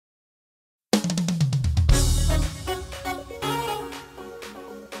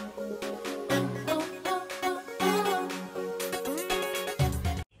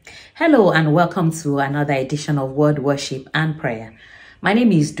Hello and welcome to another edition of Word Worship and Prayer. My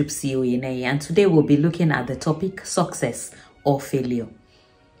name is Dupsy Oyeneyin and today we'll be looking at the topic success or failure.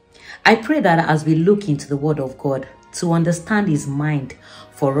 I pray that as we look into the Word of God to understand His mind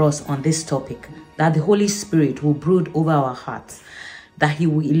for us on this topic, that the Holy Spirit will brood over our hearts, that He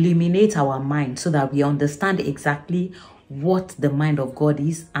will illuminate our mind so that we understand exactly what the mind of God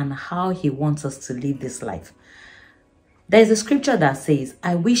is and how He wants us to live this life. There's a scripture that says,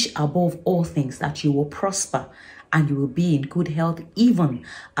 I wish above all things that you will prosper and you will be in good health even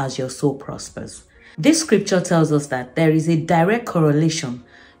as your soul prospers. This scripture tells us that there is a direct correlation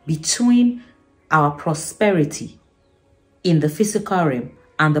between our prosperity in the physical realm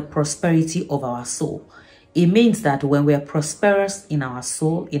and the prosperity of our soul. It means that when we are prosperous in our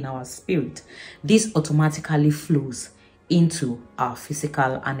soul, in our spirit, this automatically flows into our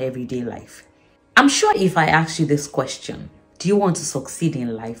physical and everyday life. I'm sure if I ask you this question, do you want to succeed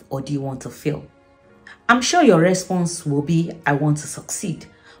in life or do you want to fail? I'm sure your response will be, I want to succeed.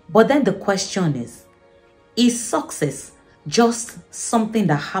 But then the question is success just something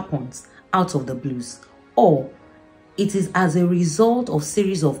that happens out of the blues, or it is as a result of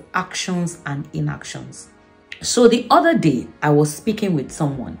series of actions and inactions? So the other day, I was speaking with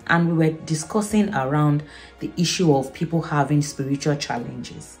someone and we were discussing around the issue of people having spiritual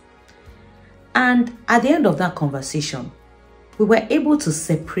challenges. And at the end of that conversation, we were able to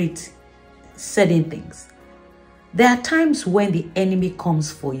separate certain things. There are times when the enemy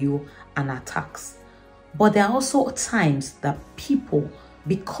comes for you and attacks. But there are also times that people,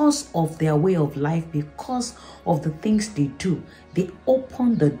 because of their way of life, because of the things they do, they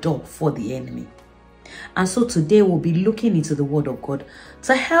open the door for the enemy. And so today we'll be looking into the Word of God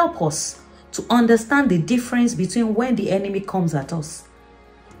to help us to understand the difference between when the enemy comes at us,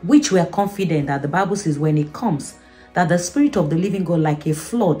 which we are confident that the Bible says when it comes, that the Spirit of the living God like a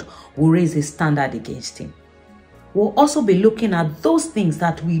flood will raise a standard against him. We'll also be looking at those things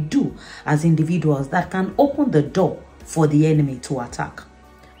that we do as individuals that can open the door for the enemy to attack.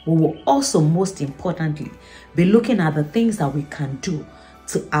 We will also, most importantly, be looking at the things that we can do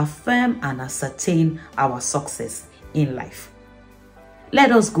to affirm and ascertain our success in life.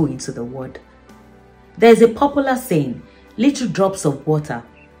 Let us go into the Word. There's a popular saying, little drops of water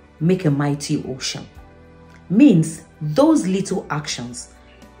make a mighty ocean. Means those little actions,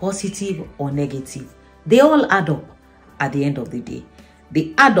 positive or negative, they all add up at the end of the day.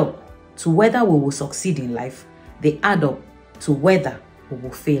 They add up to whether we will succeed in life. They add up to whether we will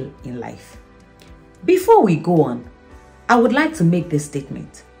fail in life. Before we go on, I would like to make this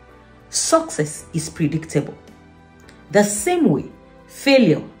statement. Success is predictable. The same way,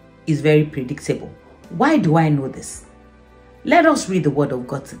 failure is very predictable. Why do I know this? Let us read the Word of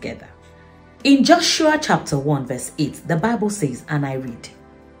God together. In Joshua chapter 1 verse 8, the Bible says, and I read,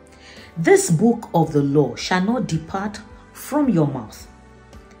 this book of the law shall not depart from your mouth,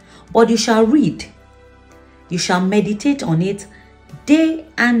 but you shall read, you shall meditate on it day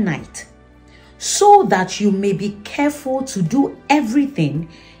and night, so that you may be careful to do everything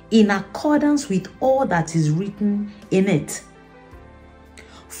in accordance with all that is written in it.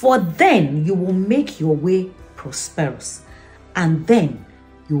 For then you will make your way prosperous, and then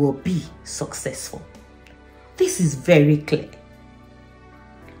you will be successful. This is very clear.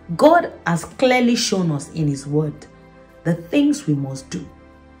 God has clearly shown us in His Word the things we must do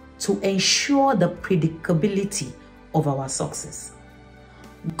to ensure the predictability of our success.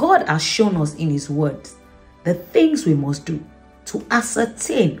 God has shown us in His Word the things we must do to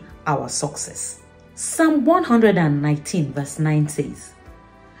ascertain our success. Psalm 119 verse 9 says,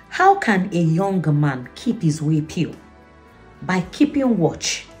 how can a young man keep his way pure? By keeping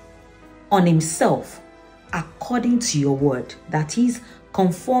watch on himself according to your word, that is,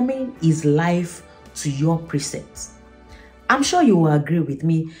 conforming his life to your precepts. I'm sure you will agree with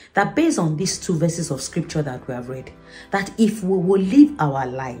me that based on these two verses of scripture that we have read, that if we will live our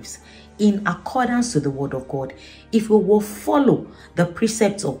lives in accordance to the Word of God, if we will follow the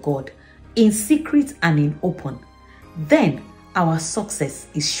precepts of God in secret and in open, then our success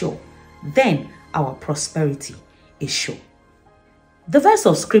is sure. Then our prosperity is sure. The verse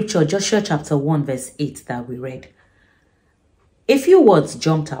of scripture, Joshua chapter 1 verse 8 that we read, a few words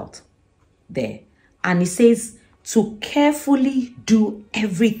jumped out there, and it says to carefully do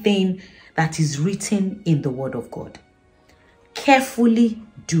everything that is written in the Word of God. Carefully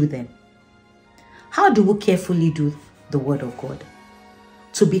do them. How do we carefully do the Word of God?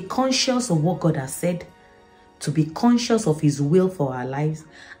 To be conscious of what God has said, to be conscious of His will for our lives,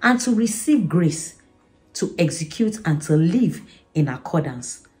 and to receive grace to execute and to live in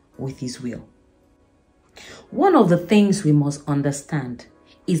accordance with His will. One of the things we must understand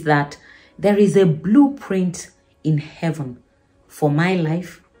is that there is a blueprint in heaven for my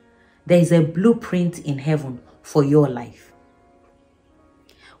life. There is a blueprint in heaven for your life.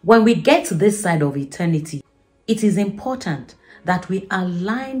 When we get to this side of eternity, it is important that we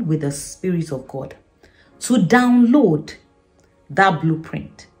align with the Spirit of God to download that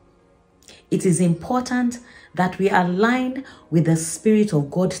blueprint. It is important that we align with the Spirit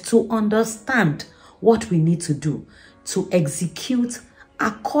of God to understand what we need to do to execute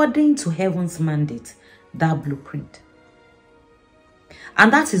according to heaven's mandate, that blueprint.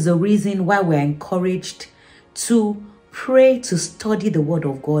 And that is the reason why we're encouraged to pray, to study the Word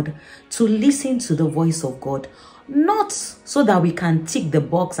of God, to listen to the voice of God, not so that we can tick the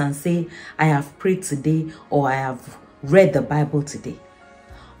box and say, I have prayed today or I have read the Bible today.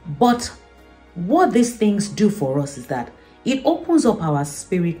 But what these things do for us is that it opens up our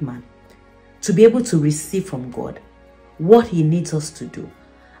spirit man to be able to receive from God what He needs us to do.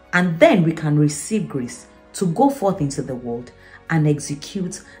 And then we can receive grace to go forth into the world and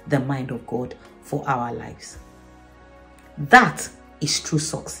execute the mind of God for our lives. That is true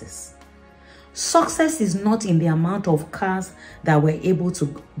success. Success is not in the amount of cars that we're able to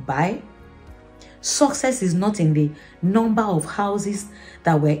buy. Success is not in the number of houses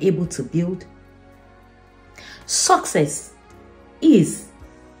that we're able to build. Success is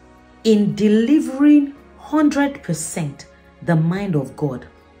in delivering 100% the mind of God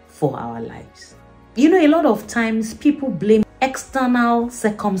for our lives. You know, a lot of times people blame external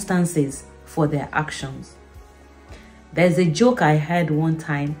circumstances for their actions. There's a joke I heard one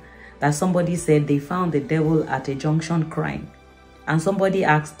time that somebody said they found the devil at a junction crying. And somebody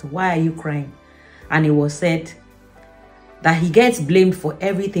asked, why are you crying? And it was said that he gets blamed for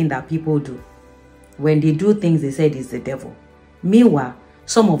everything that people do. When they do things, they said it's the devil. Meanwhile,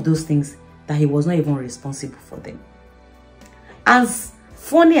 some of those things that he was not even responsible for them. As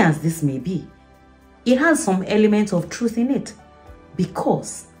funny as this may be, it has some element of truth in it.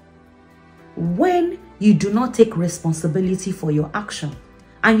 Because when you do not take responsibility for your action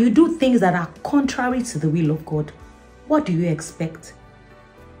and you do things that are contrary to the will of God, what do you expect?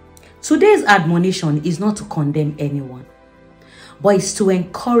 Today's admonition is not to condemn anyone, but it's to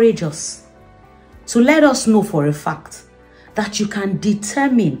encourage us, to let us know for a fact that you can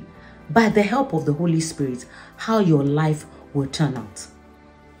determine by the help of the Holy Spirit how your life will turn out.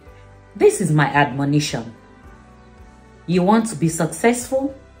 This is my admonition. You want to be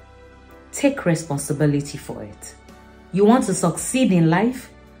successful? Take responsibility for it. You want to succeed in life?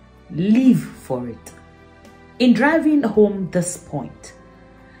 Live for it. In driving home this point,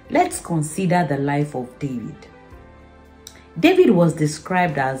 let's consider the life of David. David was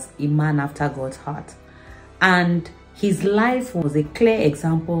described as a man after God's heart, and his life was a clear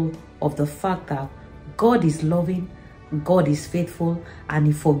example of the fact that God is loving, God is faithful, and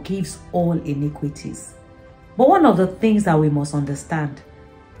He forgives all iniquities. But one of the things that we must understand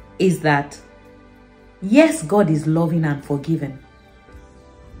is that, yes, God is loving and forgiving,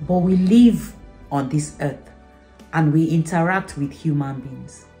 but we live on this earth and we interact with human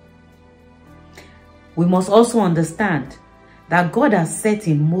beings. We must also understand that God has set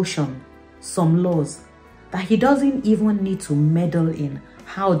in motion some laws that He doesn't even need to meddle in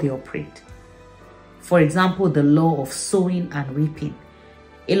how they operate. For example, the law of sowing and reaping.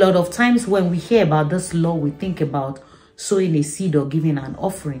 A lot of times when we hear about this law, we think about sowing a seed or giving an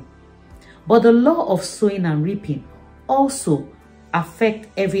offering. But the law of sowing and reaping also affect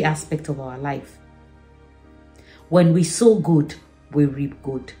every aspect of our life. When we sow good, we reap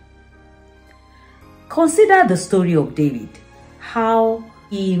good. Consider the story of David, how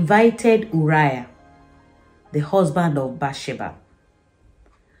he invited Uriah, the husband of Bathsheba,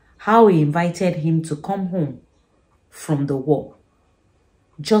 how he invited him to come home from the war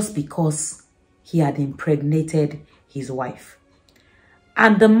just because he had impregnated his wife.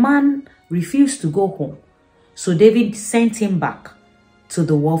 And the man refused to go home, so David sent him back to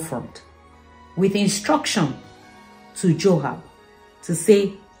the war front with instruction to Joab to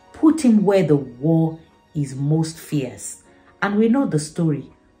say, put him where the war is most fierce. And we know the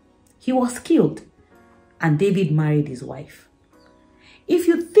story. He was killed and David married his wife. If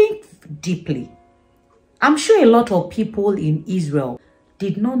you think deeply, I'm sure a lot of people in Israel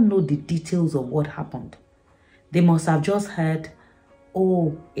did not know the details of what happened. They must have just heard,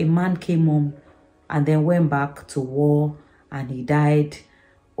 oh, a man came home and then went back to war and he died.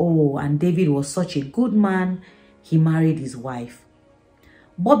 Oh, and David was such a good man, he married his wife.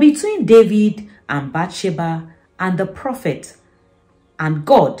 But between David and Bathsheba and the prophet and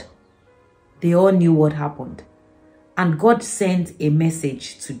God, they all knew what happened. And God sent a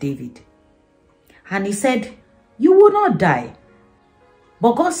message to David. And He said, you will not die.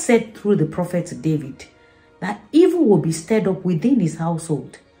 But God said through the prophet David that evil will be stirred up within his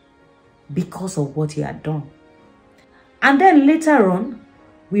household because of what he had done. And then later on,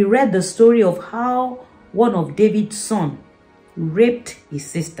 we read the story of how one of David's sons raped his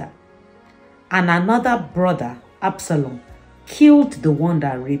sister, and another brother, Absalom, killed the one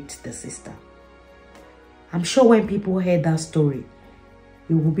that raped the sister. I'm sure when people heard that story,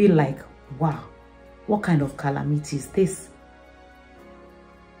 it will be like, wow, what kind of calamity is this?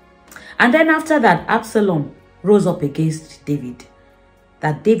 And then after that, Absalom rose up against David,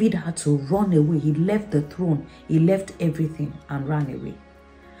 that David had to run away. He left the throne, he left everything and ran away.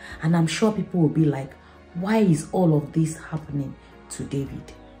 And I'm sure people will be like, why is all of this happening to David?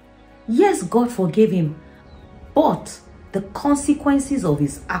 Yes, God forgave him, but the consequences of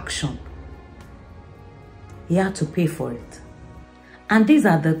his action, he had to pay for it. And these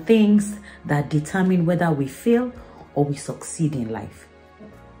are the things that determine whether we fail or we succeed in life.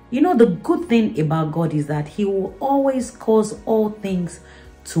 You know, the good thing about God is that he will always cause all things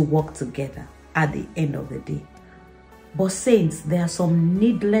to work together at the end of the day. But saints, there are some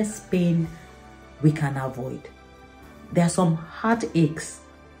needless pain we can avoid. There are some heartaches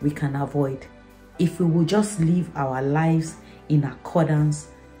we can avoid if we will just live our lives in accordance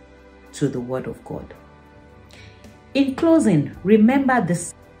to the word of God. In closing, remember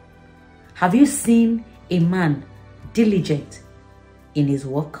this. Have you seen a man diligent in his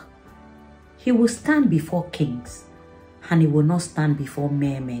work? He will stand before kings and he will not stand before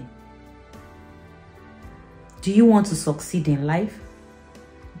mere men. Do you want to succeed in life?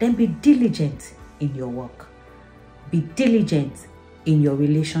 Then be diligent in your work. Be diligent in your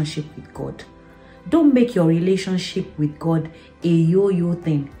relationship with God. Don't make your relationship with God a yo-yo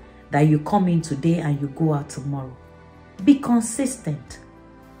thing that you come in today and you go out tomorrow. Be consistent.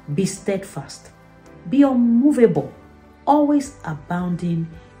 Be steadfast. Be unmovable. Always abounding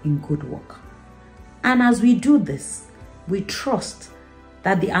in good work. And as we do this, we trust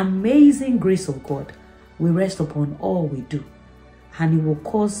that the amazing grace of God will rest upon all we do, and it will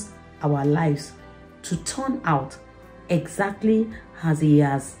cause our lives to turn out exactly as he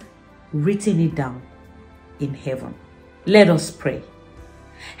has written it down in heaven. Let us pray.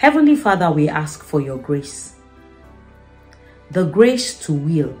 Heavenly Father, we ask for your grace, the grace to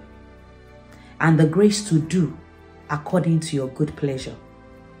will and the grace to do according to your good pleasure.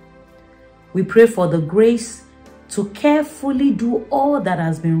 We pray for the grace to carefully do all that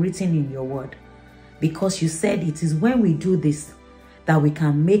has been written in your word, because you said it is when we do this that we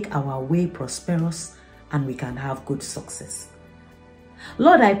can make our way prosperous and we can have good success.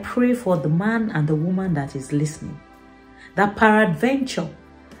 Lord, I pray for the man and the woman that is listening, that peradventure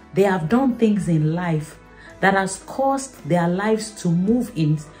they have done things in life that has caused their lives to move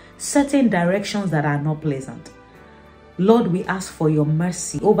in certain directions that are not pleasant. Lord, we ask for your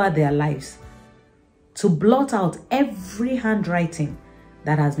mercy over their lives to blot out every handwriting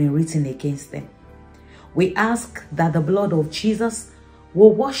that has been written against them. We ask that the blood of Jesus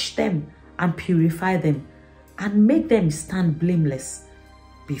will wash them and purify them and make them stand blameless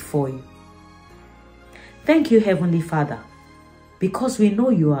before you. Thank you, Heavenly Father, because we know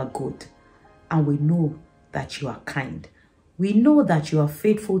you are good and we know that you are kind. We know that you are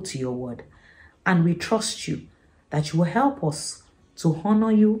faithful to your word, and we trust you that you will help us to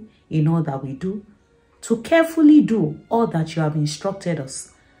honor you in all that we do, to carefully do all that you have instructed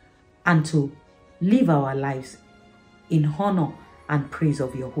us, and to live our lives in honor and praise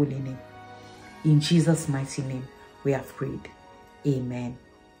of your holy name. In Jesus' mighty name we have prayed. Amen.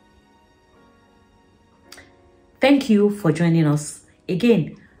 Thank you for joining us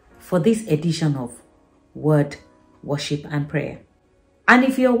again for this edition of Word, Worship and Prayer. And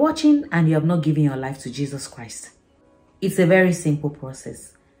if you're watching and you have not given your life to Jesus Christ, it's a very simple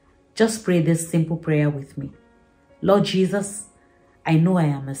process. Just pray this simple prayer with me. Lord Jesus, I know I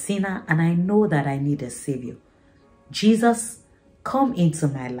am a sinner and I know that I need a Savior. Jesus, come into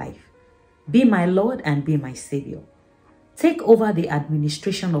my life. Be my Lord and be my Savior. Take over the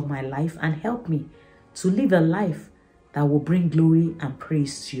administration of my life and help me to live a life that will bring glory and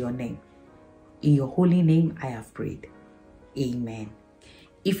praise to your name. In your holy name I have prayed. Amen.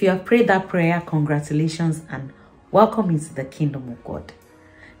 If you have prayed that prayer, congratulations and welcome into the kingdom of God.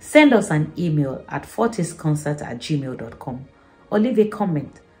 Send us an email at fortisconcert@gmail.com or leave a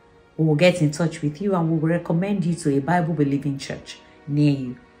comment. We will get in touch with you and we will recommend you to a Bible-believing church near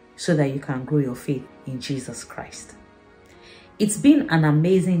you so that you can grow your faith in Jesus Christ. It's been an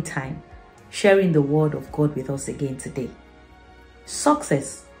amazing time sharing the word of God with us again today.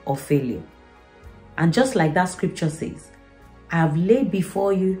 Success or failure. And just like that scripture says, I have laid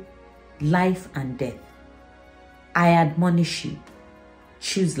before you life and death. I admonish you.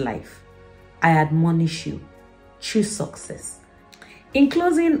 choose life. I admonish you, choose success. In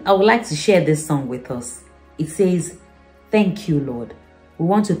closing, I would like to share this song with us. It says, thank you, Lord. We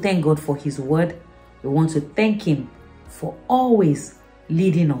want to thank God for his word. We want to thank him for always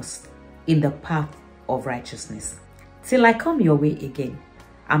leading us in the path of righteousness. Till I come your way again,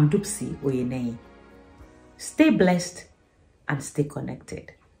 I'm Dupsy Oyeneyin. Stay blessed and stay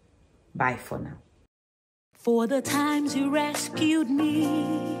connected. Bye for now. For the times you rescued me,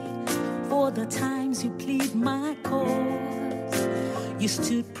 for the times you plead my cause, you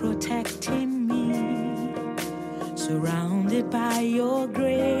stood protecting me, surrounded by your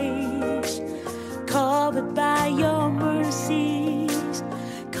grace, covered by your mercies,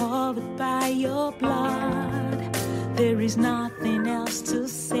 covered by your blood. There is nothing else to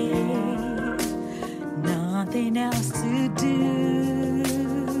say, nothing else to do.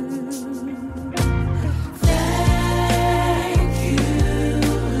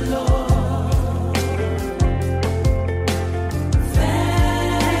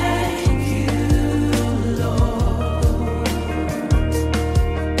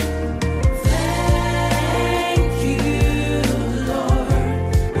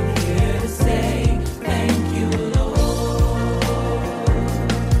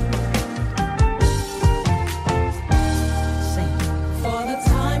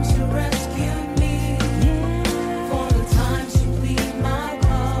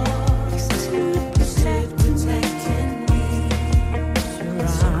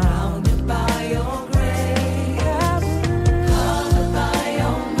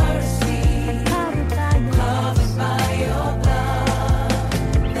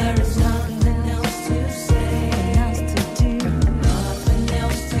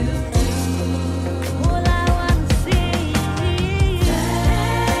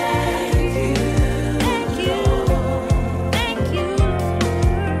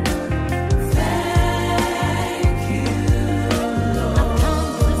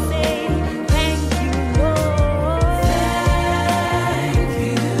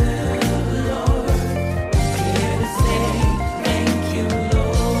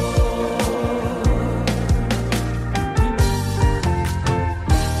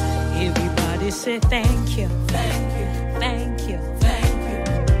 Say thank you, thank you, thank you,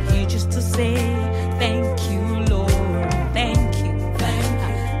 thank you. You just to say thank you.